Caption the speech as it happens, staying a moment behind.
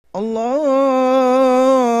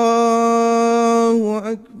الله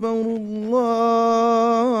أكبر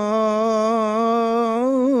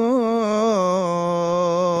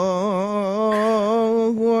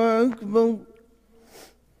الله أكبر.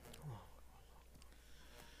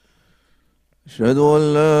 أشهد أن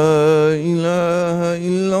لا إله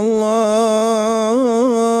إلا الله.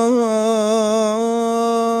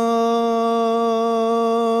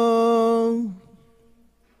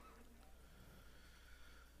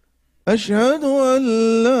 أشهد أن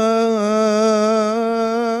لا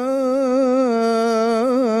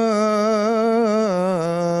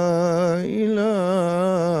إله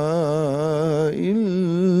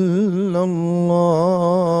إلا الله.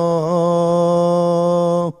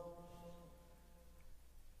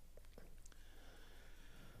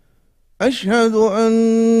 أشهد أن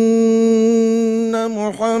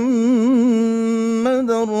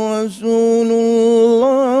محمدًا رسول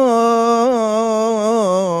الله.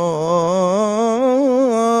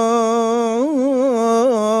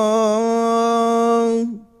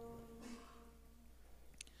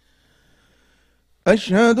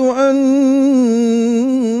 أشهد أن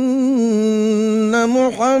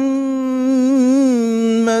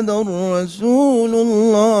محمدًا رسول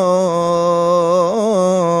الله.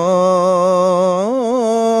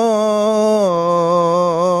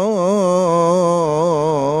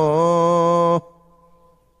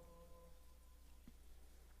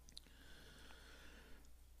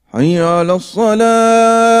 حي على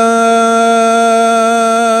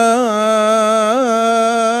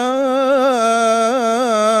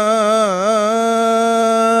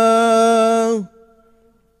الصلاة.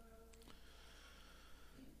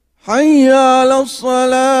 حي على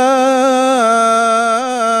الصلاة.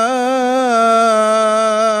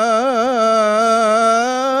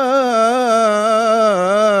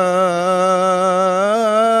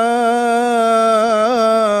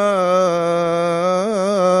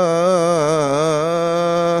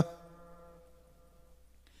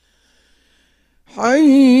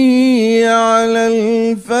 حي على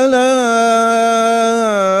الفلاح.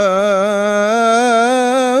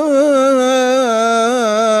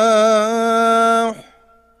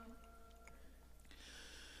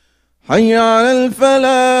 حي على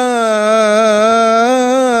الفلاح.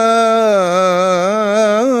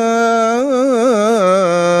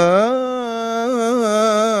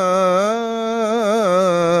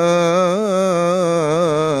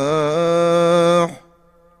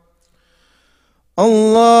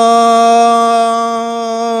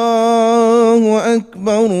 الله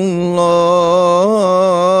أكبر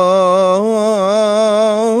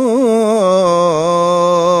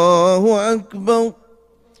الله أكبر.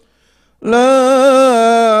 لا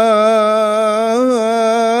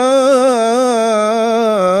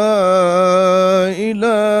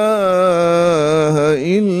إله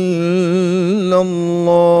إلا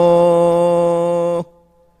الله.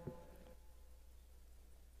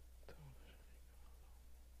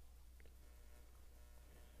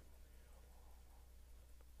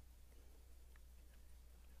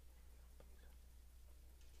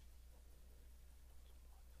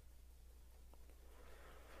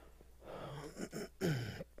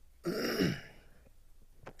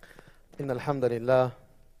 إن الحمد لله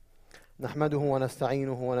نحمده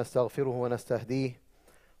ونستعينه ونستغفره ونستهديه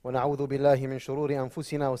ونعوذ بالله من شرور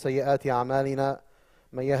أنفسنا وسيئات أعمالنا.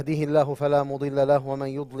 من يهديه الله فلا مضل له ومن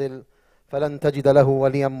يضلل فلن تجد له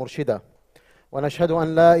وليا مرشدا. ونشهد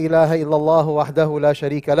أن لا إله إلا الله وحده لا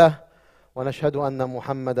شريك له، ونشهد أن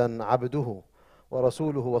محمدا عبده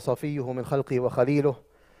ورسوله وصفيه من خلقه وخليله.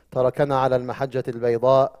 تركنا على المحجة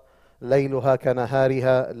البيضاء ليلها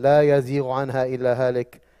كنهارها لا يزيغ عنها إلا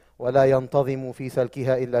هالك ولا ينتظم في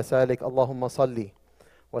سلكها إلا سالك. اللهم صل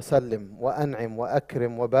وسلم وأنعم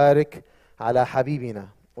وأكرم وبارك على حبيبنا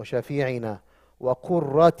وشفيعنا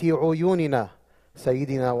وقرة عيوننا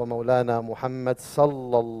سيدنا ومولانا محمد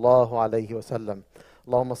صلى الله عليه وسلم.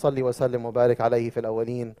 اللهم صل وسلم وبارك عليه في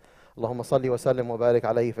الأولين، اللهم صل وسلم وبارك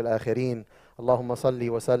عليه في الآخرين، اللهم صل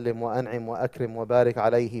وسلم وأنعم وأكرم وبارك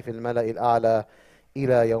عليه في الملأ الأعلى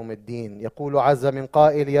إلى يوم الدين. يقول عز من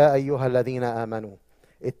قائل: يا أيها الذين آمنوا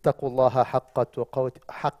اتقوا الله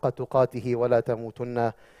حق تقاته ولا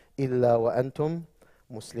تموتن إلا وأنتم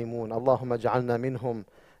مسلمون. اللهم اجعلنا منهم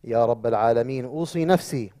يا رب العالمين. أوصي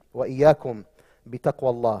نفسي وإياكم بتقوى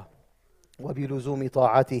الله وبلزوم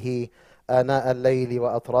طاعته آناء الليل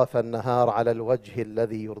وأطراف النهار على الوجه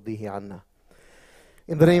الذي يرضيه عنا.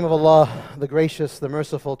 In the name of Allah, the gracious, the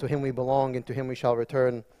merciful, to Him we belong and to Him we shall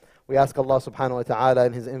return. We ask Allah subhanahu wa ta'ala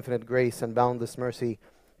in His infinite grace and boundless mercy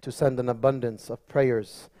to send an abundance of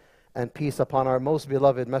prayers and peace upon our most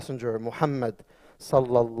beloved messenger, Muhammad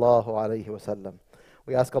sallallahu alayhi wa sallam.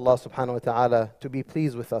 We ask Allah subhanahu wa ta'ala to be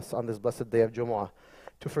pleased with us on this blessed day of Jumu'ah,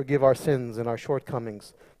 to forgive our sins and our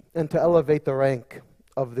shortcomings, and to elevate the rank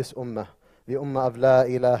of this ummah, the ummah of La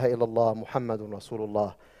ilaha illallah Muhammadun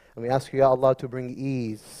Rasulullah. And we ask you, Ya Allah, to bring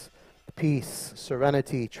ease, peace,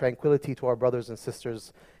 serenity, tranquility to our brothers and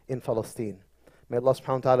sisters in Palestine. May Allah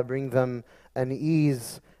subhanahu wa ta'ala bring them an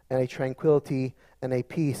ease and a tranquility and a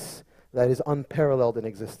peace that is unparalleled in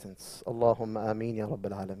existence. Allahumma ameen ya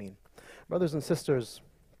Rabbil Alameen. Brothers and sisters,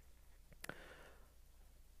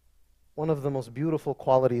 one of the most beautiful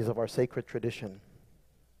qualities of our sacred tradition,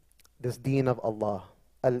 this deen of Allah,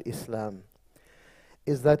 al-Islam,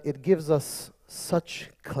 is that it gives us such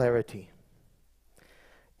clarity.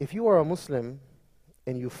 If you are a Muslim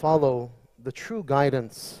and you follow the true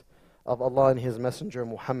guidance of Allah and His Messenger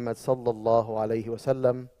Muhammad sallallahu alayhi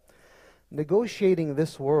wasallam, negotiating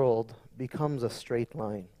this world becomes a straight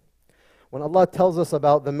line. When Allah tells us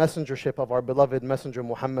about the messengership of our beloved Messenger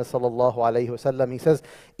Muhammad sallallahu alayhi wasallam, He says,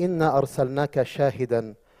 "Inna arsalnaka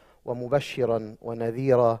shahidan wa mubashiran wa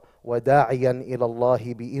nadhira wa da'iyan ila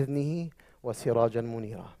Allahi bi'idhnihi wa sirajan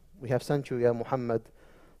munira." We have sent you, Ya Muhammad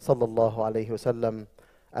sallallahu alayhi wasallam,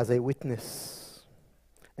 as a witness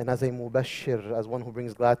and as a mubashir, as one who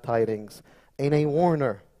brings glad tidings, and a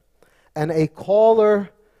warner and a caller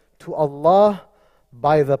to Allah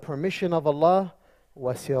by the permission of Allah,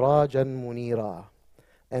 وَسِرَاجًا مُنِيرًا,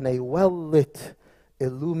 and a well-lit,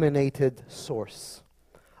 illuminated source.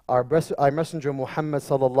 Our Messenger Muhammad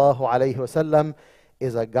sallallahu alayhi wasallam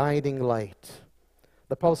is a guiding light.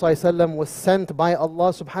 The Prophet sallallahu alayhi wasallam was sent by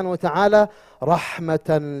Allah subhanahu wa ta'ala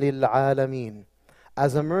rahmatan lil alameen,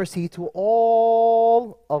 as a mercy to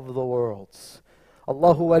all of the worlds.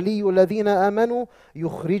 Allahu waliyyu alladhina amanu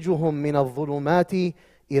yukhrijuhum min adh-dhulumati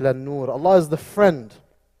ila an-nur. Allah is the friend,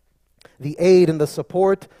 the aid and the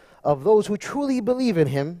support of those who truly believe in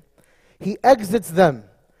Him. He exits them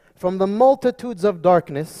from the multitudes of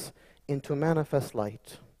darkness into manifest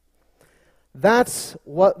light. That's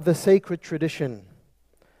what the sacred tradition,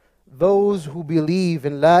 those who believe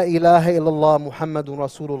in La ilaha illallah Muhammadun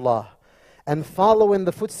Rasulullah and follow in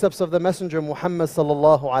the footsteps of the Messenger Muhammad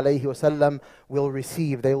sallallahu alayhi wasallam will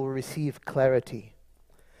receive. They will receive clarity.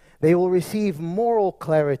 They will receive moral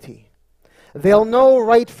clarity. They'll know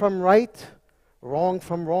right from right, wrong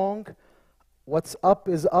from wrong. What's up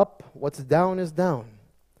is up, what's down is down.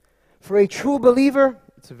 For a true believer,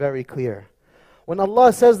 it's very clear. When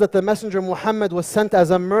Allah says that the Messenger Muhammad was sent as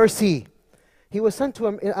a mercy, He was sent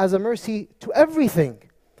as a mercy to everything.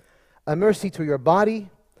 A mercy to your body,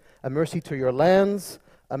 a mercy to your lands,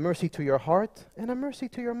 a mercy to your heart, and a mercy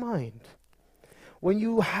to your mind. When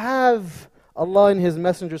you have Allah and His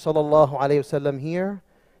Messenger sallallahu alayhi wasallam here,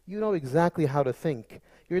 you know exactly how to think.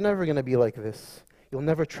 You're never going to be like this. You'll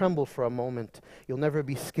never tremble for a moment. You'll never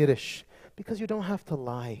be skittish, because you don't have to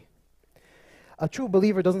lie. A true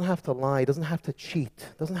believer doesn't have to lie, doesn't have to cheat,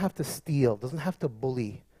 doesn't have to steal, doesn't have to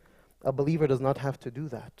bully. A believer does not have to do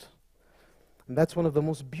that. And that's one of the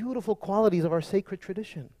most beautiful qualities of our sacred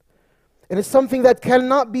tradition. And it's something that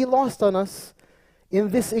cannot be lost on us in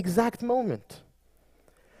this exact moment.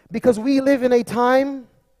 Because we live in a time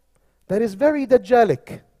that is very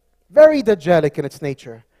dajjalic in its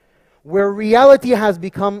nature, where reality has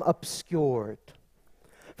become obscured.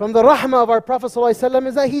 From the rahmah of our Prophet ﷺ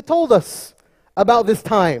is that he told us about this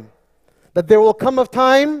time, that there will come a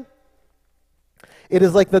time, it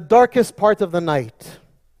is like the darkest part of the night.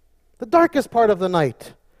 The darkest part of the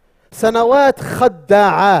night. Sanawat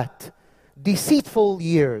khadda'at, deceitful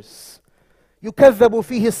years. يُكَذَّبُ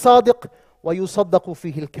فِيهِ الصَّادِقُ وَيُصَدَّقُ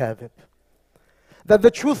فِيهِ الْكَاذِبُ. That the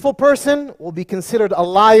truthful person will be considered a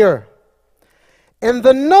liar, and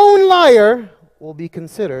the known liar will be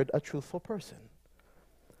considered a truthful person.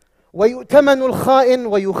 وَيُؤْتَمَنُ الْخَائِنُ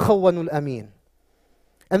وَيُخَوَّنُ الْأَمِينُ.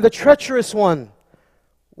 And the treacherous one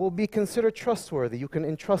will be considered trustworthy. You can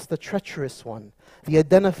entrust the treacherous one, the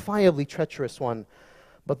identifiably treacherous one.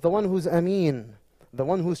 But the one who's ameen, the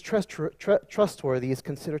one who's trustworthy, is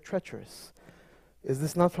considered treacherous. Is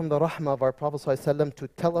this not from the rahmah of our Prophet ﷺ to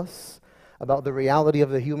tell us about the reality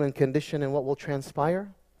of the human condition and what will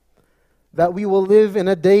transpire? That we will live in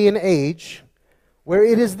a day and age where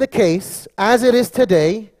it is the case, as it is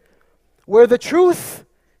today, where the truth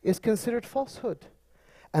is considered falsehood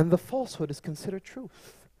and the falsehood is considered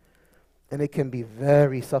truth. And it can be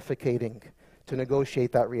very suffocating to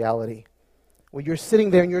negotiate that reality. When you're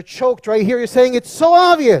sitting there and you're choked right here, you're saying, it's so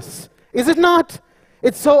obvious. Is it not?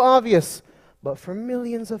 It's so obvious. But for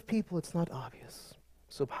millions of people, it's not obvious.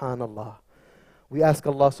 Subhanallah. We ask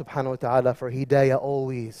Allah subhanahu wa ta'ala for hidayah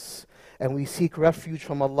always. And we seek refuge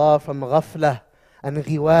from Allah from ghaflah and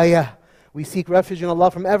ghiwayah. We seek refuge in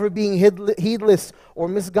Allah from ever being heedless or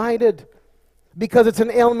misguided, because it's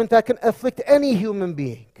an ailment that can afflict any human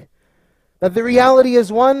being. That the reality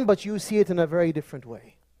is one, but you see it in a very different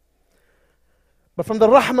way. But from the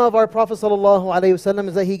rahmah of our Prophet ﷺ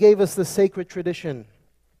is that he gave us the sacred tradition.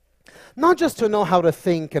 Not just to know how to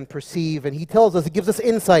think and perceive, and he tells us, he gives us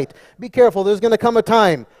insight. Be careful, there's going to come a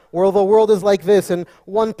time where the world is like this, and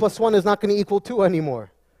 1 + 1 is not going to equal 2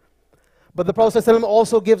 anymore. But the Prophet ﷺ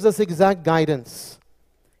also gives us exact guidance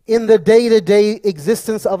in the day-to-day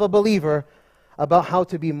existence of a believer about how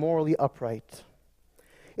to be morally upright.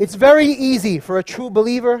 It's very easy for a true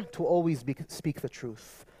believer to always speak the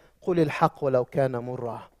truth. قُلِ الْحَقُّ وَلَوْ كَانَ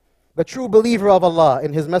مُرًّا. The true believer of Allah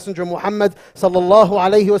and His Messenger Muhammad sallallahu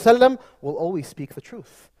alayhi wasallam will always speak the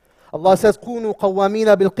truth. Allah says, كُونُوا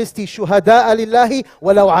قَوَّامِينَ بِالْقِسْطِ شُهَدَاءَ لِلَّهِ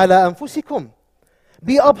وَلَوْ عَلَىٰ أَنفُسِكُمْ.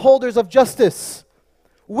 Be upholders of justice,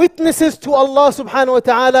 witnesses to Allah subhanahu wa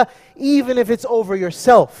ta'ala, even if it's over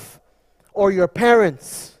yourself or your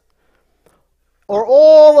parents or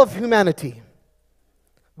all of humanity.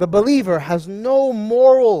 The believer has no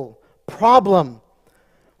moral problem.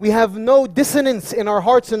 We have no dissonance in our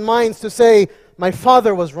hearts and minds to say, my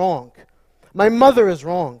father was wrong, my mother is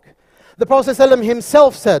wrong. The Prophet ﷺ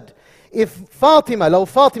himself said, if لو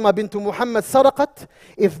Fatima bint Muhammad saraqat,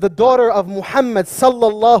 if the daughter of Muhammad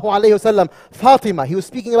sallallahu alayhi wasallam, Fatima, he was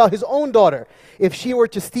speaking about his own daughter, if she were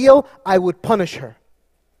to steal, I would punish her.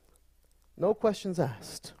 No questions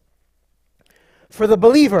asked. For the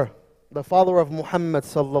believer, the follower of Muhammad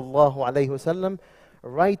sallallahu alayhi wasallam,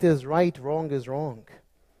 right is right, wrong is wrong.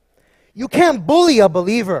 You can't bully a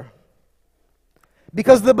believer,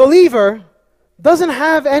 because the believer doesn't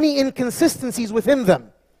have any inconsistencies within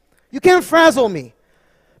them. You can't frazzle me,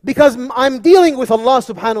 because I'm dealing with Allah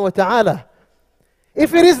subhanahu wa ta'ala.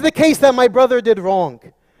 If it is the case that my brother did wrong,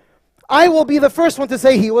 I will be the first one to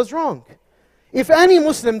say he was wrong. If any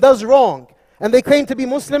Muslim does wrong, and they claim to be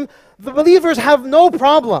Muslim, the believers have no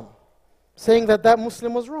problem saying that that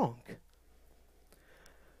Muslim was wrong.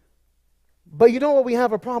 But you know what we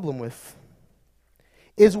have a problem with?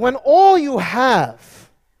 Is when all you have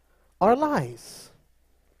are lies,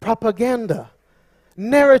 propaganda,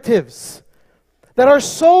 narratives that are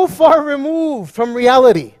so far removed from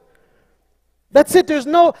reality. That's it. There's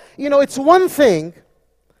no, it's one thing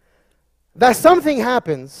that something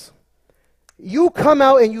happens, you come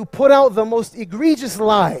out and you put out the most egregious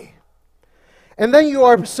lie, and then you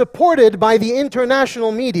are supported by the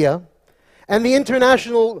international media and the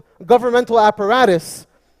international governmental apparatus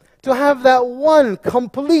to have that one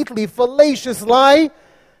completely fallacious lie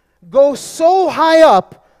go so high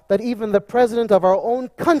up that even the president of our own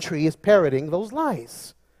country is parroting those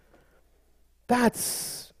lies.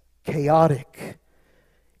 That's chaotic.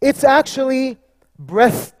 It's actually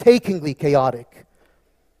breathtakingly chaotic.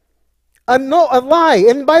 A lie.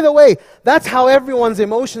 And by the way, that's how everyone's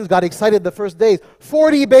emotions got excited the first days.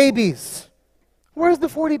 40 babies. Where's the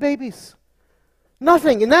 40 babies?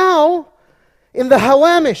 Nothing. Now, in the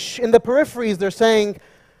hawamish, in the peripheries, they're saying,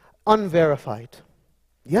 unverified.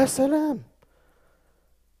 Ya salam.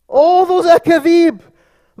 All those akadhib.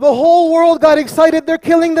 The whole world got excited. They're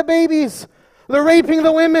killing the babies. They're raping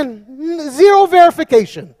the women. Zero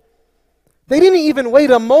verification. They didn't even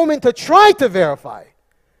wait a moment to try to verify.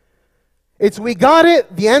 It's we got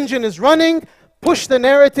it, the engine is running, push the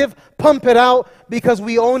narrative, pump it out, because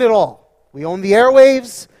we own it all. We own the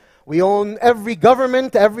airwaves, we own every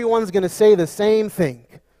government, everyone's going to say the same thing.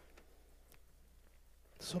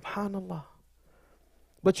 Subhanallah.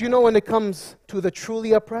 But when it comes to the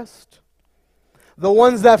truly oppressed, the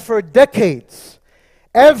ones that for decades,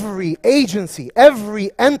 every agency, every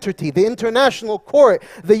entity, the International Court,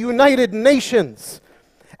 the United Nations,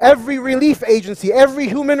 every relief agency, every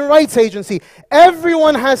human rights agency,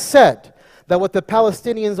 everyone has said that what the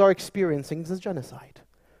Palestinians are experiencing is genocide.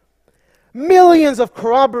 Millions of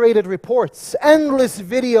corroborated reports, endless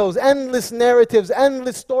videos, endless narratives,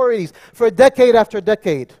 endless stories for decade after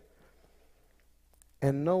decade.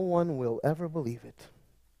 And no one will ever believe it.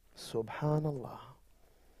 Subhanallah.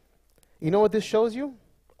 You know what this shows you?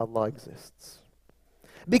 Allah exists.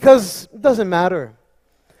 Because it doesn't matter.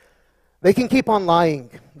 They can keep on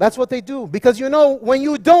lying. That's what they do. Because when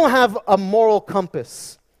you don't have a moral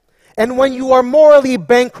compass, and when you are morally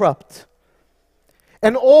bankrupt,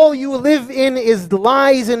 and all you live in is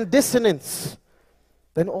lies and dissonance,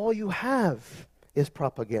 then all you have is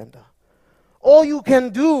propaganda. All you can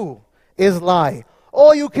do is lie.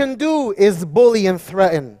 All you can do is bully and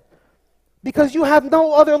threaten. Because you have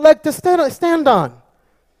no other leg to stand on.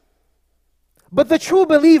 But the true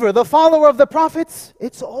believer, the follower of the prophets,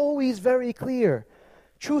 it's always very clear.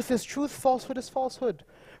 Truth is truth, falsehood is falsehood.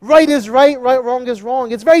 Right is right, wrong is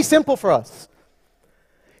wrong. It's very simple for us.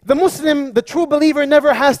 The Muslim, the true believer,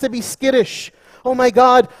 never has to be skittish. Oh my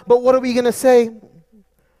God, but what are we going to say?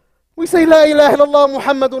 We say, La ilaha illallah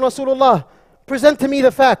Muhammadun Rasulullah. Present to me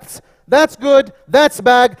the facts. That's good, that's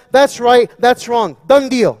bad, that's right, that's wrong. Done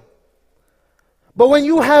deal. But when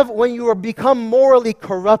you are become morally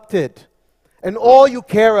corrupted, and all you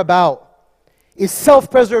care about is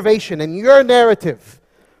self-preservation and your narrative,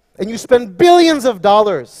 and you spend billions of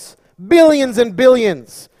dollars, billions and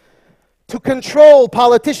billions, to control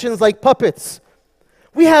politicians like puppets.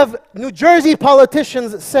 We have New Jersey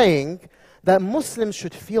politicians saying that Muslims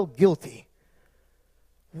should feel guilty.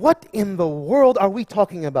 What in the world are we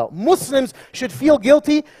talking about? Muslims should feel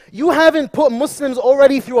guilty? You haven't put Muslims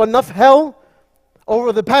already through enough hell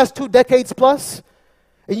over the past 2 decades plus?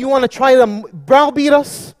 And you want to try to browbeat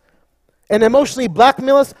us and emotionally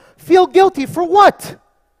blackmail us? Feel guilty for what?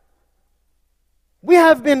 We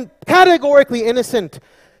have been categorically innocent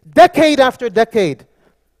decade after decade,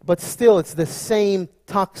 but still it's the same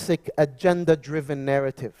toxic agenda-driven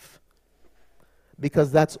narrative,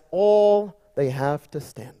 because that's all they have to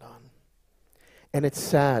stand on. And it's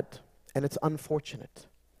sad, and it's unfortunate.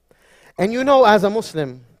 And you know, as a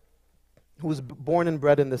Muslim who's born and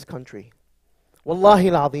bred in this country, wallahi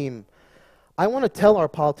al-azim, I want to tell our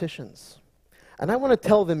politicians, and I want to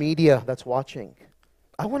tell the media that's watching,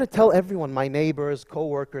 I want to tell everyone, my neighbors,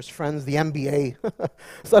 co-workers, friends, the NBA.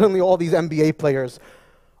 Suddenly all these NBA players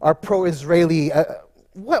are pro-Israeli.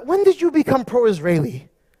 When did you become pro-Israeli?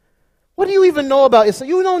 What do you even know about Islam?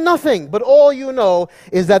 You know nothing, but all you know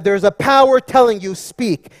is that there's a power telling you,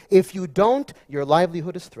 speak. If you don't, your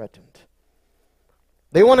livelihood is threatened.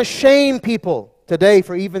 They want to shame people today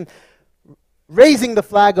for even raising the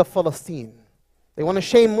flag of Palestine. They want to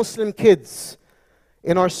shame Muslim kids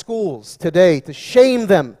in our schools today, to shame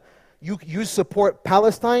them. You support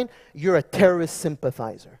Palestine, you're a terrorist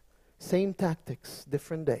sympathizer. Same tactics,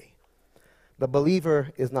 different day. The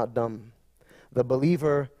believer is not dumb. The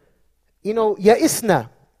believer, يَئِسْنَا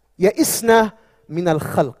min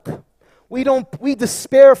al-khalq. We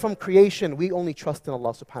despair from creation. We only trust in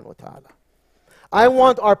Allah subhanahu wa ta'ala. I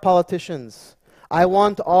want our politicians, I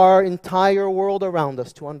want our entire world around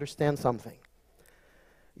us to understand something.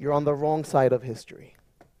 You're on the wrong side of history.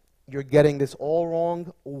 You're getting this all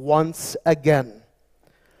wrong once again.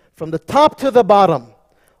 From the top to the bottom,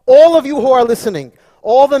 all of you who are listening,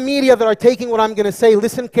 all the media that are taking what I'm going to say,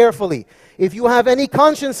 listen carefully. If you have any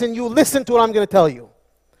conscience in you, listen to what I'm going to tell you.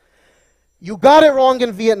 You got it wrong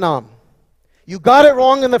in Vietnam. You got it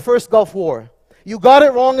wrong in the first Gulf War. You got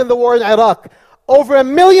it wrong in the war in Iraq. Over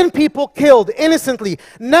 1 million people killed innocently.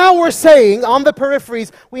 Now we're saying, on the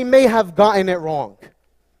peripheries, we may have gotten it wrong.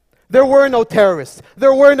 There were no terrorists.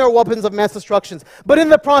 There were no weapons of mass destruction. But in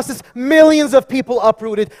the process, millions of people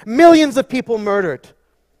uprooted, millions of people murdered.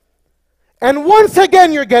 And once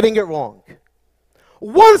again, you're getting it wrong.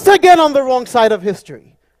 Once again on the wrong side of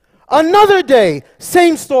history. Another day,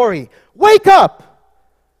 same story. Wake up.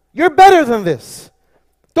 You're better than this.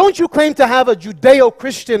 Don't you claim to have a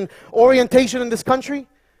Judeo-Christian orientation in this country?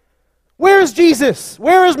 Where is Jesus?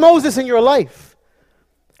 Where is Moses in your life?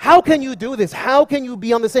 How can you do this? How can you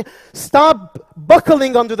be on the same? Stop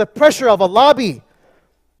buckling under the pressure of a lobby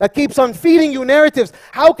that keeps on feeding you narratives.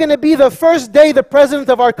 How can it be the first day the president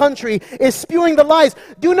of our country is spewing the lies?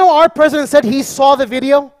 Do you know our president said he saw the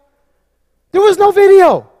video? There was no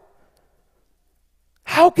video.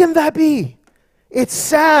 How can that be? It's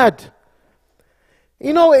sad.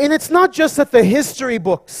 And it's not just that the history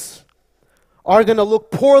books are going to look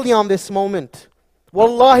poorly on this moment.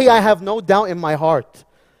 Wallahi, I have no doubt in my heart.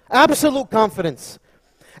 Absolute confidence.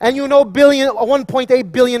 And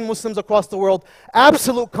 1.8 billion Muslims across the world,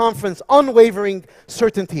 absolute confidence, unwavering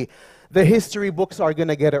certainty. The history books are going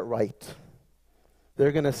to get it right.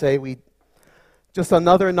 They're going to say, just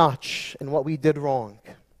another notch in what we did wrong.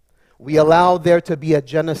 We allowed there to be a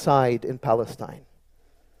genocide in Palestine.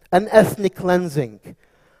 An ethnic cleansing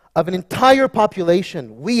of an entire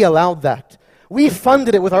population. We allowed that. We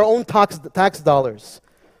funded it with our own tax dollars.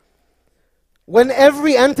 When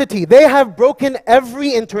every entity, they have broken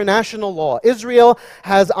every international law. Israel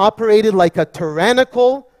has operated like a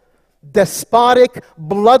tyrannical, despotic,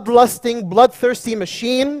 bloodlusting, bloodthirsty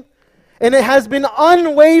machine. And it has been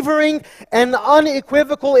unwavering and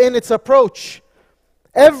unequivocal in its approach.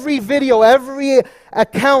 Every video, every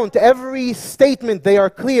account, every statement, they are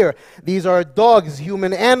clear. These are dogs,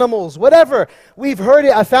 human animals, whatever. We've heard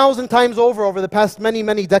it 1,000 times over the past many,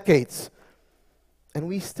 many decades. And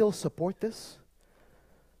we still support this?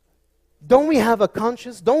 Don't we have a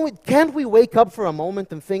conscience? Can't we wake up for a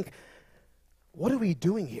moment and think, what are we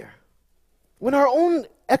doing here? When our own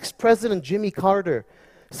Ex-President Jimmy Carter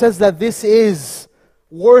says that this is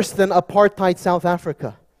worse than apartheid South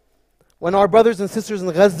Africa, when our brothers and sisters in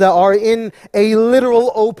Gaza are in a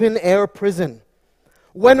literal open-air prison.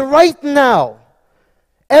 When right now,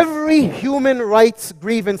 every human rights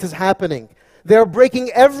grievance is happening. They're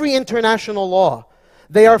breaking every international law.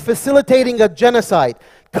 They are facilitating a genocide,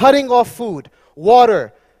 cutting off food,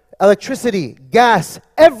 water, electricity, gas,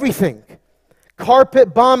 everything.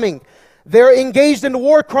 Carpet bombing. They're engaged in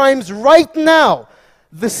war crimes right now.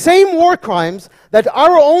 The same war crimes that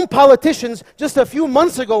our own politicians just a few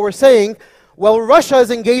months ago were saying, well, Russia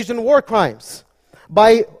is engaged in war crimes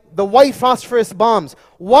by the white phosphorus bombs.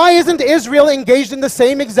 Why isn't Israel engaged in the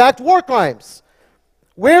same exact war crimes?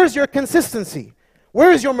 Where's your consistency?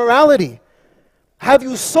 Where is your morality? Have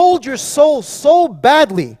you sold your soul so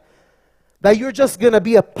badly that you're just going to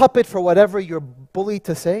be a puppet for whatever you're bullied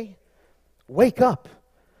to say? Wake up.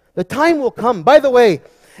 The time will come. By the way,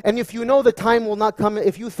 and if you know the time will not come,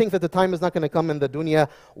 if you think that the time is not going to come in the dunya,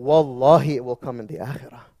 wallahi, it will come in the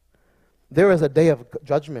akhirah. There is a day of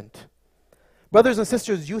judgment. Brothers and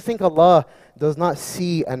sisters, you think Allah does not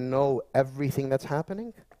see and know everything that's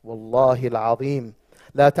happening? Wallahi al-azim.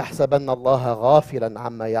 لا تحسبن الله غافلا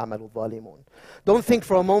عما يعمل الظالمون. Don't think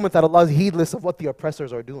for a moment that Allah is heedless of what the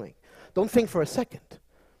oppressors are doing. Don't think for a second.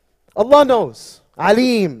 Allah knows.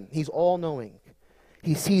 Alim. He's all-knowing.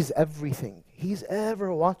 He sees everything. He's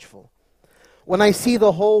ever watchful. When I see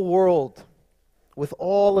the whole world with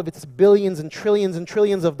all of its billions and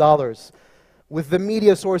trillions of dollars, with the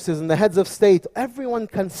media sources and the heads of state, everyone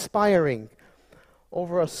conspiring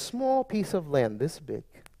over a small piece of land this big.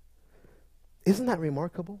 Isn't that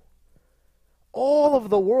remarkable? All of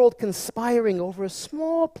the world conspiring over a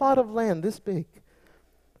small plot of land this big.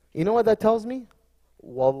 You know what that tells me?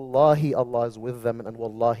 Wallahi, Allah is with them, and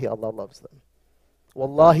wallahi, Allah loves them.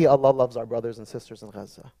 Wallahi, Allah loves our brothers and sisters in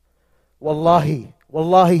Gaza. Wallahi,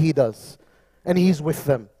 wallahi, He does. And He's with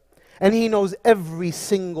them. And He knows every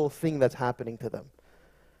single thing that's happening to them.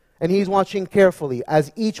 And He's watching carefully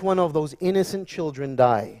as each one of those innocent children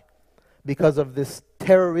die because of this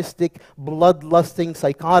terroristic, bloodlusting,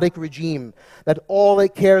 psychotic regime that all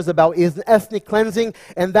it cares about is ethnic cleansing,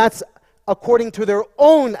 and that's according to their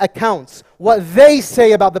own accounts, what they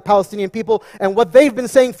say about the Palestinian people and what they've been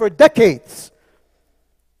saying for decades.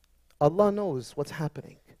 Allah knows what's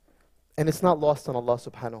happening, and it's not lost on Allah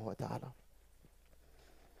subhanahu wa ta'ala.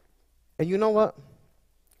 And you know what?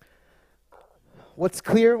 What's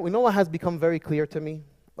clear, we know what has become very clear to me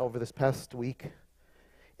over this past week,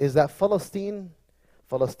 is that Palestine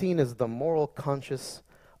is the moral conscience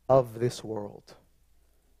of this world,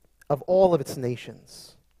 of all of its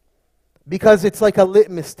nations. Because it's like a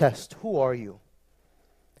litmus test. Who are you?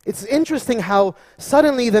 It's interesting how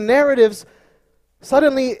suddenly the narratives,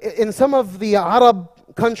 in some of the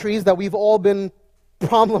Arab countries that we've all been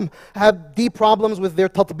have deep problems with their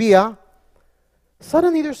tatbiyah,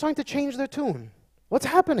 suddenly they're starting to change their tune. What's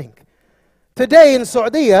happening? Today in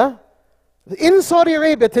Saudi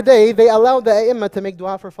Arabia today, they allowed the ai to make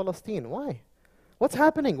dua for Palestine. Why? What's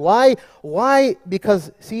happening? Why?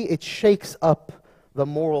 Because, see, it shakes up the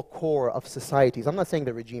moral core of societies. I'm not saying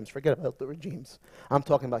the regimes. Forget about the regimes. I'm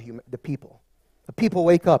talking about the people. The people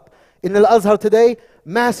wake up. In Al-Azhar today,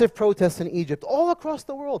 massive protests in Egypt. All across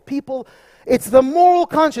the world, people, it's the moral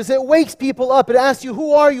conscience. It wakes people up. It asks you,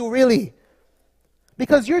 who are you really?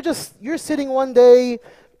 Because you're sitting one day,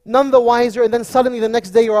 none the wiser, and then suddenly the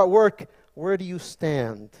next day you're at work. Where do you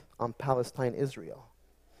stand on Palestine, Israel?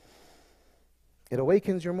 It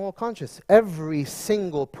awakens your moral conscience. Every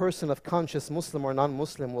single person of conscious, Muslim or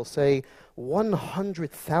non-Muslim, will say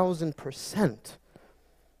 100,000%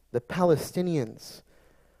 the Palestinians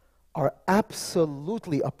are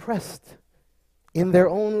absolutely oppressed in their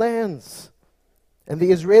own lands. And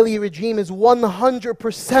the Israeli regime is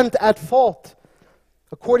 100% at fault,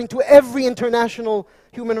 according to every international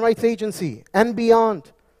human rights agency and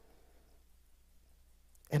beyond.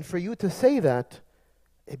 And for you to say that,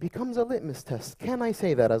 it becomes a litmus test. Can I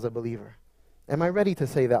say that as a believer? Am I ready to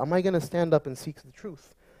say that? Am I going to stand up and seek the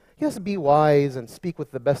truth? Yes, be wise and speak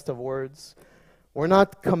with the best of words. We're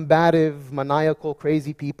not combative, maniacal,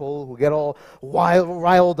 crazy people who get all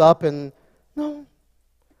riled up and... No.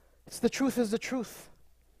 It's the truth is the truth.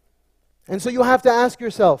 And so you have to ask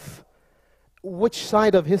yourself, which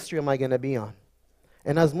side of history am I going to be on?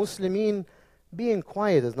 And as Muslimin, being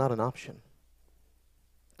quiet is not an option.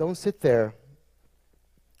 Don't sit there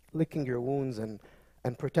licking your wounds and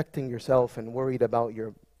protecting yourself and worried about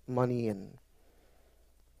your money. And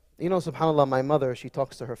you know, subhanAllah, my mother, she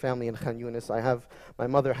talks to her family in Khan Yunis. My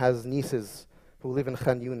mother has nieces who live in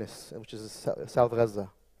Khan Yunis, which is South Gaza.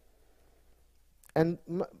 And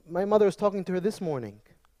my mother was talking to her this morning.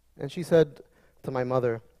 And she said to my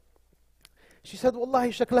mother, she said, "Wallahi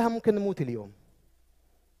شكلها ممكن نموت اليوم."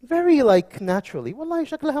 Very like naturally. "والله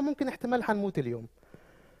شكلها ممكن احتمال حنموت اليوم."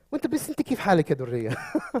 وانت بس انت كيف حالك يا درية؟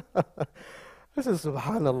 I said,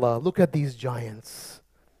 subhanallah, look at these giants.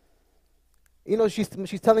 You know, she's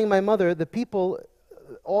telling my mother, the people,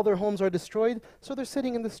 all their homes are destroyed, so they're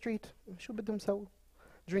sitting in the street, shubid themselves,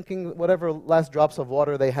 drinking whatever last drops of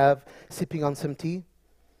water they have, sipping on some tea.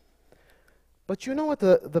 But you know what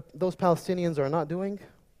those Palestinians are not doing?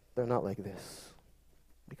 They're not like this.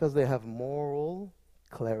 Because they have moral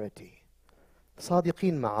clarity.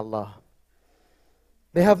 Sadiqeen ma'Allah.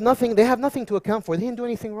 They have nothing to account for. They didn't do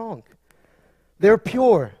anything wrong. They're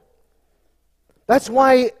pure. That's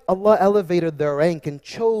why Allah elevated their rank and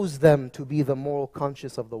chose them to be the moral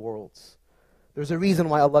conscious of the worlds. There's a reason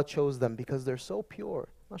why Allah chose them, because they're so pure.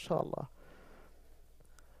 MashaAllah.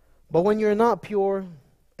 But when you're not pure,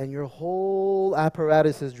 and your whole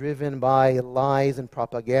apparatus is driven by lies and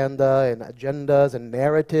propaganda and agendas and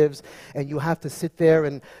narratives, and you have to sit there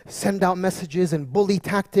and send out messages and bully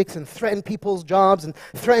tactics and threaten people's jobs and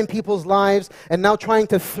threaten people's lives, and now trying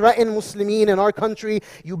to threaten Muslimin in our country,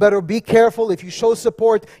 you better be careful. If you show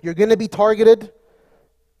support, you're going to be targeted.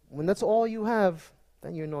 When that's all you have,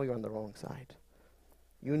 then you know you're on the wrong side.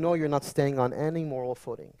 You know you're not staying on any moral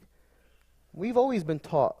footing. We've always been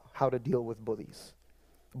taught how to deal with bullies.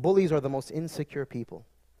 Bullies are the most insecure people.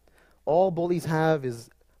 All bullies have is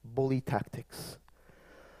bully tactics.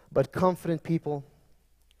 But confident people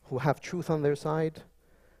who have truth on their side,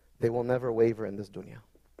 they will never waver in this dunya.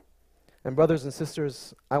 And brothers and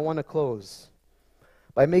sisters, I want to close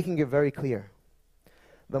by making it very clear.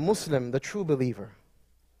 The Muslim, the true believer,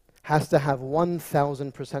 has to have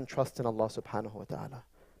 1,000% trust in Allah subhanahu wa ta'ala,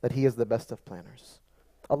 that He is the best of planners.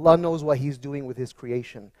 Allah knows what He's doing with His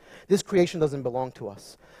creation. This creation doesn't belong to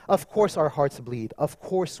us. Of course our hearts bleed. Of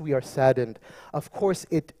course we are saddened. Of course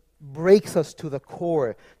it breaks us to the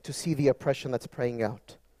core to see the oppression that's playing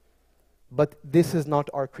out. But this is not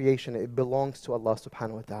our creation. It belongs to Allah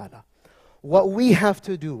subhanahu wa ta'ala. What we have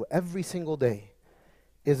to do every single day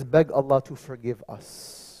is beg Allah to forgive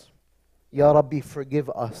us. Ya Rabbi, forgive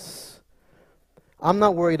us. I'm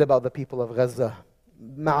not worried about the people of Gaza.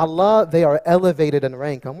 Ma'Allah, they are elevated in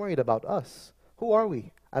rank. I'm worried about us. Who are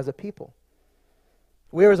we as a people?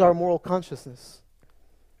 Where is our moral consciousness?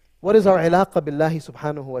 What is our ilaqa billahi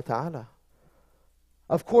subhanahu wa ta'ala?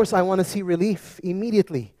 Of course, I want to see relief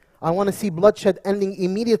immediately. I want to see bloodshed ending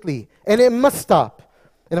immediately. And it must stop.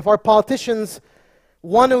 And if our politicians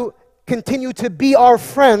want to continue to be our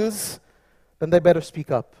friends, then they better speak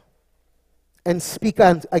up. And speak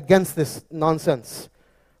against this nonsense.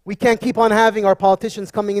 We can't keep on having our politicians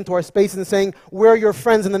coming into our space and saying, we're your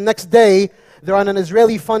friends, and the next day they're on an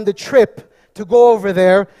Israeli-funded trip to go over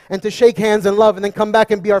there and to shake hands and love and then come back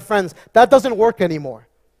and be our friends. That doesn't work anymore.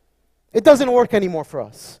 It doesn't work anymore for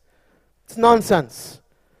us. It's nonsense.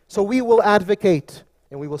 So we will advocate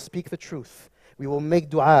and we will speak the truth. We will make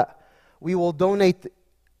dua. We will donate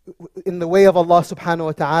in the way of Allah subhanahu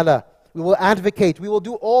wa ta'ala. We will advocate. We will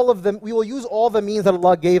do all of them. We will use all the means that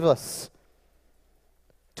Allah gave us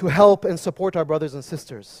to help and support our brothers and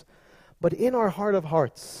sisters. But in our heart of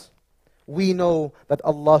hearts, we know that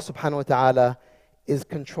Allah subhanahu wa ta'ala is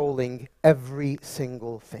controlling every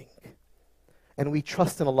single thing. And we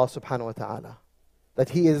trust in Allah subhanahu wa ta'ala, that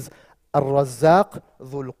He is Ar-Razzaq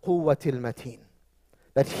Dhul Quwwatil Mateen.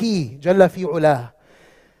 That He, Jalla fi Ulah,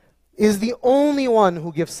 is the only one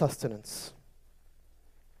who gives sustenance.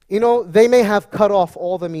 You know, they may have cut off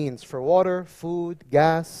all the means for water, food,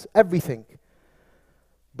 gas, everything.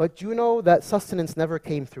 But you know that sustenance never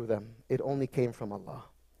came through them. It only came from Allah.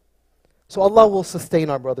 So Allah will sustain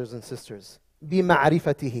our brothers and sisters.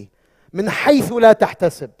 بِمَعْرِفَتِهِ مِنْ حَيْثُ لَا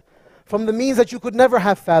تَحْتَسِبْ, from the means that you could never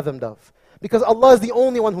have fathomed of. Because Allah is the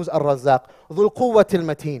only one who's Ar-Razzaq, ذُو الْقُوَّةِ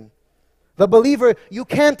الْمَتِينَ. The believer, you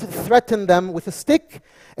can't threaten them with a stick,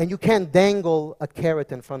 and you can't dangle a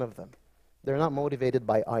carrot in front of them. They're not motivated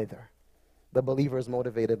by either. The believer is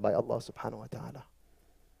motivated by Allah subhanahu wa ta'ala.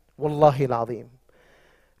 Wallahi al-azim.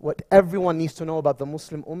 What everyone needs to know about the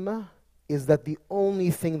Muslim Ummah is that the only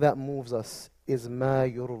thing that moves us is ma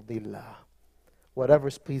yurdillah. Whatever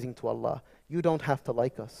is pleasing to Allah. You don't have to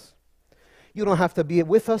like us. You don't have to be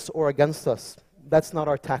with us or against us. That's not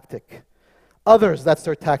our tactic. Others, that's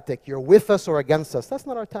their tactic. You're with us or against us. That's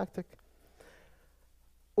not our tactic.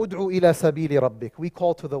 Ud'u ila sabili rabbik. We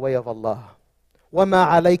call to the way of Allah. وَمَا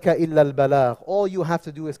عَلَيْكَ إِلَّا الْبَلَاغِ. All you have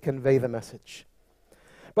to do is convey the message.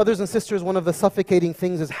 Brothers and sisters, one of the suffocating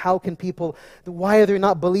things is how can people, why are they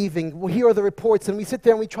not believing? Well, here are the reports, and we sit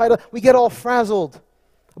there and we get all frazzled.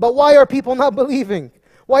 But why are people not believing?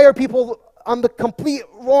 Why are people on the complete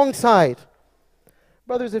wrong side?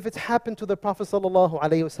 Brothers, if it's happened to the Prophet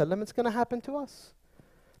ﷺ, it's going to happen to us.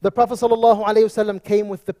 The Prophet ﷺ came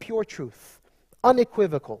with the pure truth,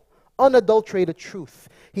 unequivocal, unadulterated truth.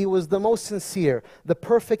 He was the most sincere, the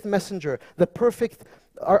perfect messenger, the perfect,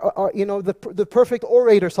 the perfect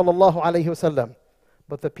orator, sallallahu alaihi wasallam.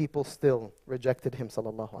 But the people still rejected him,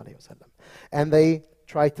 sallallahu alaihi wasallam, and they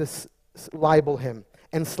tried to libel him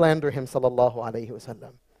and slander him, sallallahu alaihi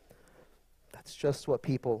wasallam. That's just what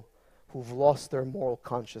people who've lost their moral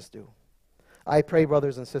conscience do. I pray,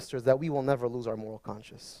 brothers and sisters, that we will never lose our moral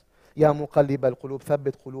conscience. Ya muqallib al-qulub,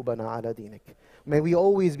 thabbit qulubana ala dinik. May we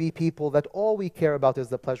always be people that all we care about is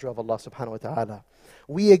the pleasure of Allah subhanahu wa ta'ala.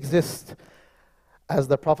 We exist as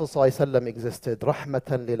the Prophet ﷺ existed,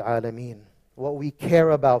 rahmatan lil alameen. What we care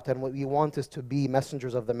about and what we want is to be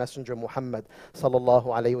messengers of the Messenger Muhammad sallallahu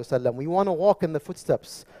alayhi wasallam. We want to walk in the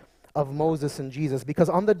footsteps of Moses and Jesus, because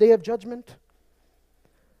on the Day of Judgment,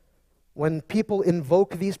 when people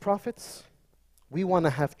invoke these prophets, we want to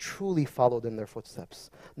have truly followed in their footsteps,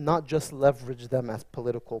 not just leverage them as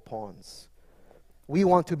political pawns. We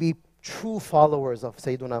want to be true followers of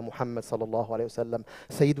Sayyiduna Muhammad sallallahu alayhi wasallam,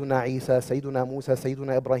 Sayyiduna Isa, Sayyiduna Musa,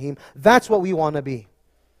 Sayyiduna Ibrahim. That's what we want to be.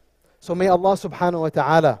 So may Allah subhanahu wa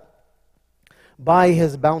ta'ala, by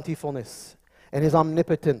His bountifulness and His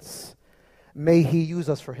omnipotence, may He use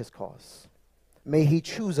us for His cause. May He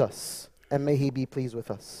choose us, and may He be pleased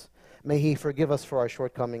with us. May He forgive us for our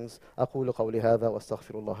shortcomings. أقول قولي هذا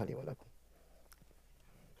وأستغفر الله لي ولكم.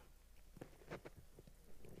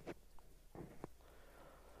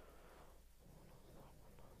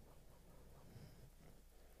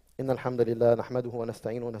 إن الحمد لله نحمده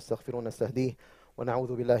ونستعينه ونستغفره ونستهديه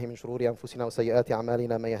ونعوذ بالله من شرور أنفسنا وسيئات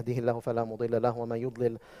أعمالنا من يهده الله فلا مضل له ومن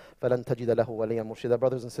يضلل فلن تجد له وليا مرشدا.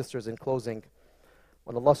 Brothers and sisters, in closing,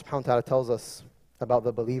 when Allah subhanahu wa ta'ala tells us about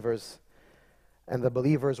the believers, and the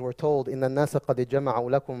believers were told, إِنَّ النَّاسَ قَدْ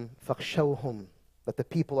جَمَعُوا لَكُمْ فَاخْشَوْهُمْ, that the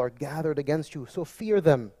people are gathered against you, so fear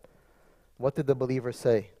them. What did the believers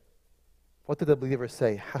say? What did the believers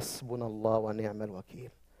say? حَسْبُنَ اللَّهُ وَنِعْمَ الْوَكِيلُ.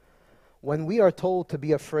 When we are told to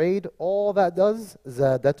be afraid, all that does,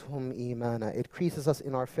 زَادَتْهُمْ إِيمَانًا, it increases us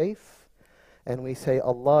in our faith, and we say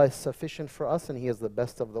Allah is sufficient for us and He is the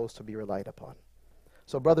best of those to be relied upon.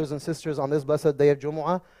 So brothers and sisters, on this blessed day of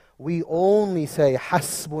Jumu'ah, we only say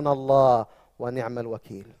حَسْبُنَ اللَّهُ وَنِعْمَ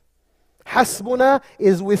الْوَكِيلُ. Hasbuna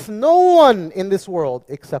is with no one in this world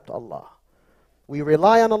except Allah. We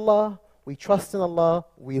rely on Allah, we trust in Allah,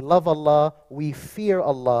 we love Allah, we fear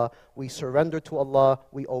Allah, we surrender to Allah,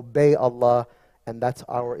 we obey Allah, and that's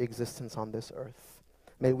our existence on this earth.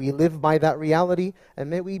 May we live by that reality,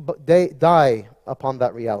 and may we die upon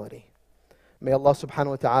that reality. May Allah subhanahu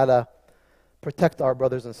wa ta'ala protect our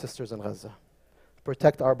brothers and sisters in Gaza,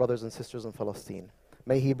 protect our brothers and sisters in Palestine.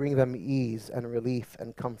 May He bring them ease and relief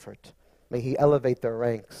and comfort. May He elevate their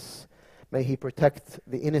ranks. May He protect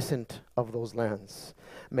the innocent of those lands.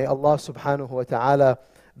 May Allah subhanahu wa ta'ala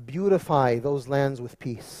beautify those lands with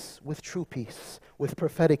peace, with true peace, with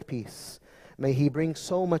prophetic peace. May He bring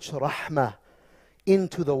so much rahmah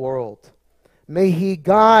into the world. May He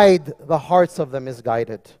guide the hearts of the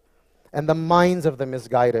misguided and the minds of the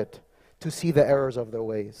misguided to see the errors of their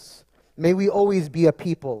ways. May we always be a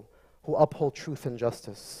people who uphold truth and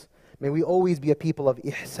justice. May we always be a people of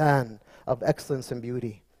ihsan, of excellence and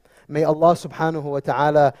beauty. May Allah subhanahu wa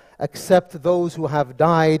ta'ala accept those who have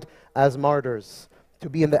died as martyrs to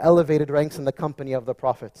be in the elevated ranks in the company of the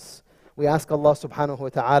prophets. We ask Allah subhanahu wa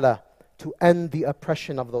ta'ala to end the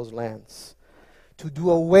oppression of those lands, to do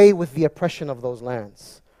away with the oppression of those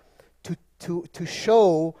lands, to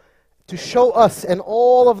show us and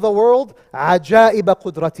all of the world عَجَائِبَ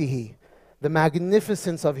قُدْرَتِهِ, the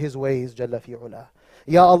magnificence of His ways, Jalla fi'ula.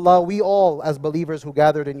 Ya Allah, we all as believers who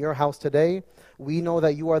gathered in Your house today, we know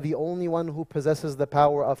that You are the only one who possesses the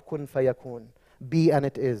power of kun fayakun, be and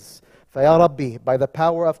it is. فَيَا Rabbi, by the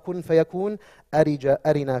power of kun fayakun, أَرِنَا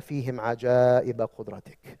فِيهِمْ عَجَائِبَ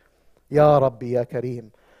قُدْرَتِكَ. Ya Rabbi, Ya Kareem.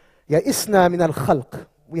 يَئِسْنَا مِنَ الْخَلْقِ.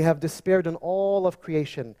 We have despaired in all of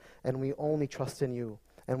creation, and we only trust in You,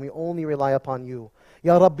 and we only rely upon You.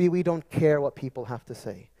 Ya Rabbi, we don't care what people have to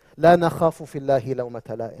say. لا نخاف في الله لومة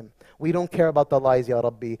لائم. We don't care about the lies, Ya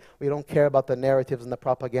Rabbi. We don't care about the narratives and the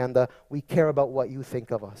propaganda. We care about what You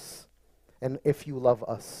think of us, and if You love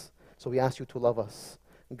us. So we ask You to love us,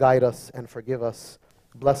 guide us and forgive us,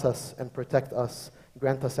 bless us and protect us,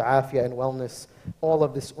 grant us afiyah and wellness. All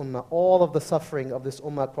of this ummah, all of the suffering of this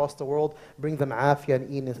ummah across the world, bring them afiyah and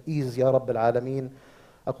ease, Ya Rabbil Alameen.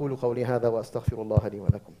 أقول قولي هذا وأستغفر الله لي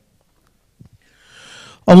ولكم.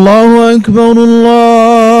 الله أكبر الله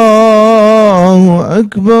الله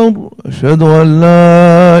أكبر. أشهد أن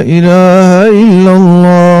لا إله إلا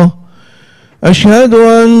الله. أشهد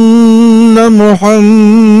أن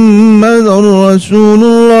محمدا رسول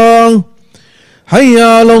الله. حي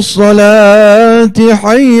على الصلاة،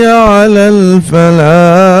 حي على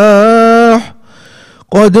الفلاح.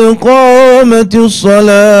 قد قامت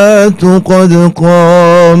الصلاة، قد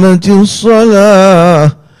قامت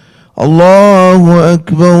الصلاة. الله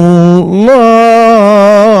أكبر،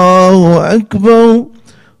 الله أكبر.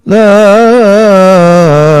 لا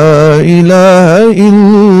إله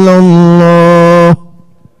إلا الله.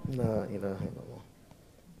 لا إله إلا الله.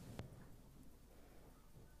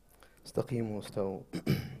 استقيموا واستووا.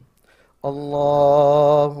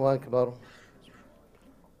 الله أكبر.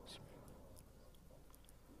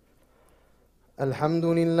 الحمد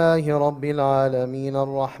لله رب العالمين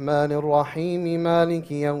الرحمن الرحيم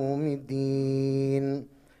مالك يوم الدين.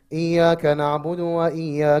 إياك نعبد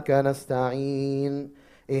وإياك نستعين.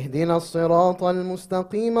 اهدنا الصراط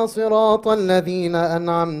المستقيم صراط الذين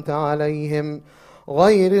أنعمت عليهم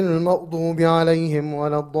غير المغضوب عليهم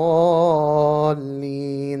ولا الضالين.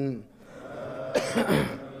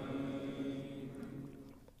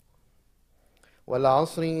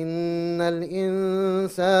 والعصر إن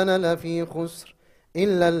الإنسان لفي خسر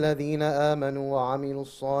إلا الذين آمنوا وعملوا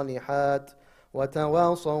الصالحات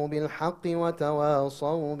وتواصوا بالحق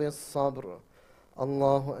وتواصوا بالصبر.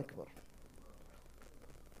 الله أكبر.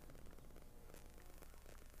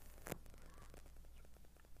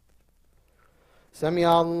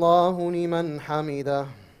 سمع الله لمن حمده.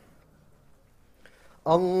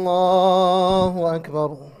 الله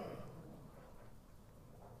أكبر.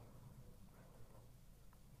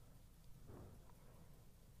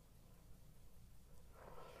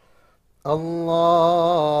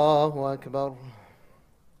 الله أكبر.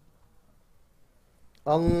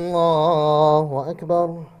 الله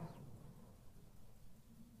أكبر.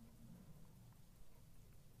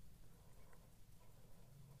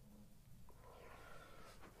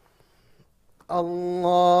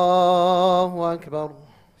 الله أكبر.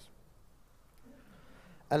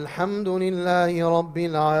 الحمد لله رب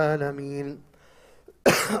العالمين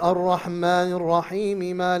الرحمن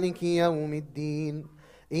الرحيم مالك يوم الدين.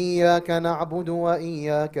 إياك نعبد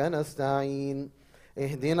وإياك نستعين.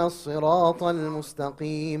 اهدنا الصراط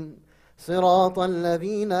المستقيم صراط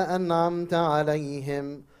الذين أنعمت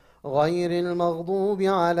عليهم غير المغضوب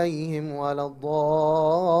عليهم ولا الضالين.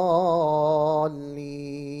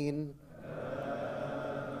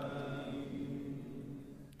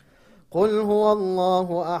 قل هو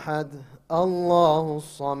الله أحد الله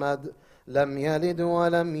الصمد لم يلد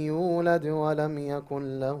ولم يولد ولم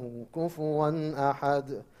يكن له كفوا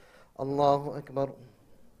أحد. الله أكبر.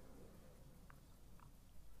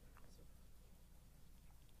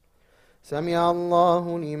 سمع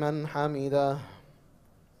الله لمن حمده.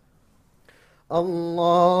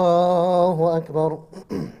 الله أكبر.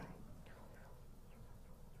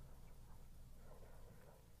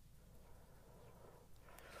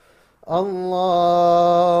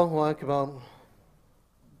 الله أكبر.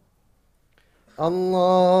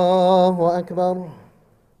 الله أكبر.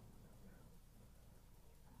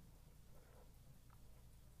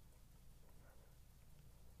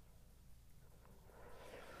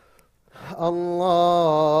 الله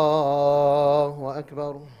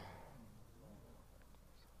أكبر.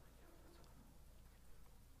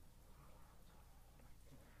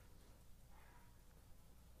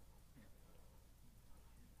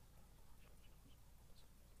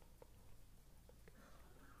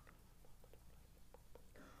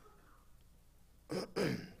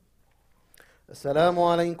 السلام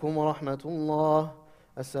عليكم ورحمة الله.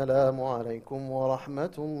 السلام عليكم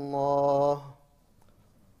ورحمة الله.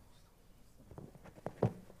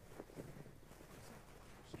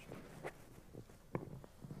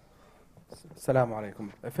 Assalamu alaikum.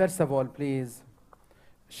 First of all, please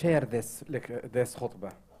share this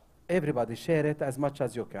khutbah. Everybody share it as much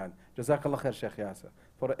as you can. Jazakallah khair, Shaykh Yasir.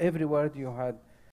 For every word you had